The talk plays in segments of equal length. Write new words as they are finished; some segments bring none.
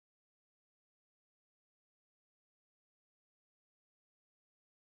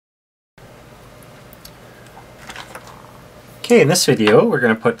Okay, in this video we're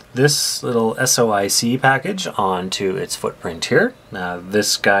going to put this little SOIC package onto its footprint here.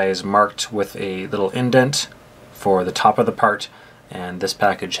 This guy is marked with a little indent for the top of the part, and this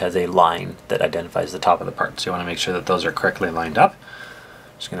package has a line that identifies the top of the part. So you want to make sure that those are correctly lined up.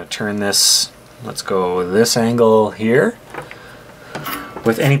 Just going to turn this, let's go this angle here.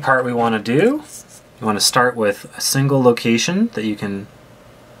 With any part we want to do, you want to start with a single location that you can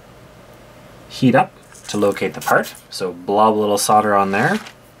heat up to locate the part. So blob a little solder on there.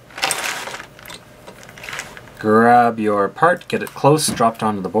 Grab your part, get it close, dropped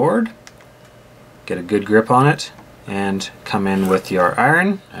onto the board. Get a good grip on it and come in with your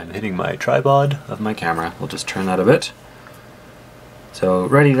iron. I'm hitting my tripod of my camera. We'll just turn that a bit. So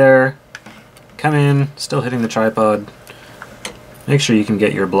ready there. Come in, still hitting the tripod. Make sure you can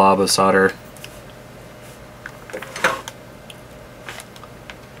get your blob of solder.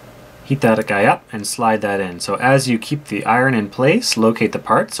 Heat that guy up and slide that in. So as you keep the iron in place, locate the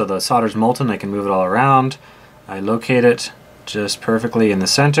part. So the solder's molten, I can move it all around. I locate it just perfectly in the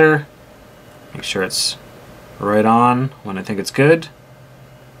center. Make sure it's right on when I think it's good.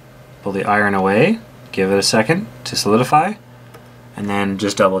 Pull the iron away, give it a second to solidify, and then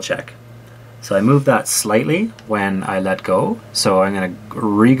just double check. So I move that slightly when I let go. So I'm going to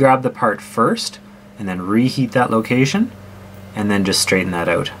re-grab the part first and then reheat that location and then just straighten that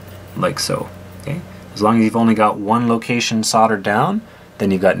out. Like so. Okay? As long as you've only got one location soldered down,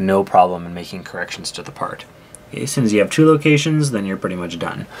 then you've got no problem in making corrections to the part. Okay? As soon as you have two locations, then you're pretty much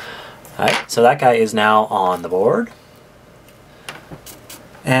done. Alright, so that guy is now on the board.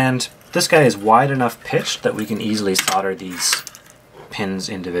 And this guy is wide enough pitched that we can easily solder these pins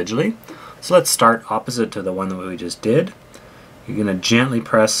individually. So let's start opposite to the one that we just did. You're going to gently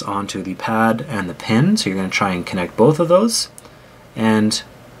press onto the pad and the pin, so you're going to try and connect both of those. And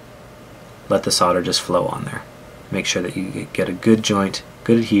let the solder just flow on there. Make sure that you get a good joint,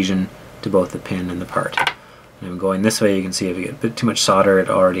 good adhesion to both the pin and the part. And I'm going this way, you can see if you get a bit too much solder, it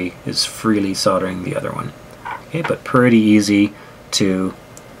already is freely soldering the other one. Okay, but pretty easy to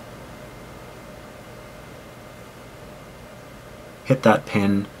hit that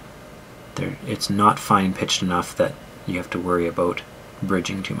pin. It's not fine pitched enough that you have to worry about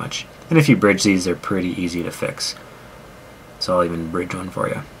bridging too much. And if you bridge these, they're pretty easy to fix. So I'll even bridge one for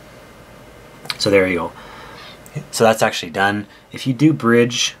you. So there you go. So that's actually done. If you do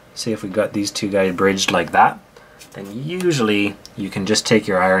bridge, say if we got these two guys bridged like that, then usually you can just take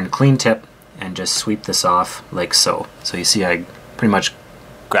your iron clean tip and just sweep this off like so. So you see I pretty much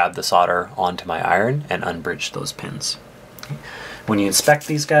grabbed the solder onto my iron and unbridged those pins. Okay. When you inspect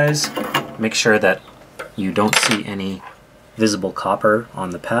these guys, make sure that you don't see any visible copper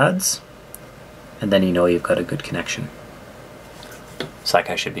on the pads, and then you know you've got a good connection. So that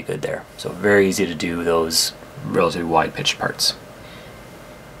guy should be good there. So very easy to do those relatively wide pitched parts.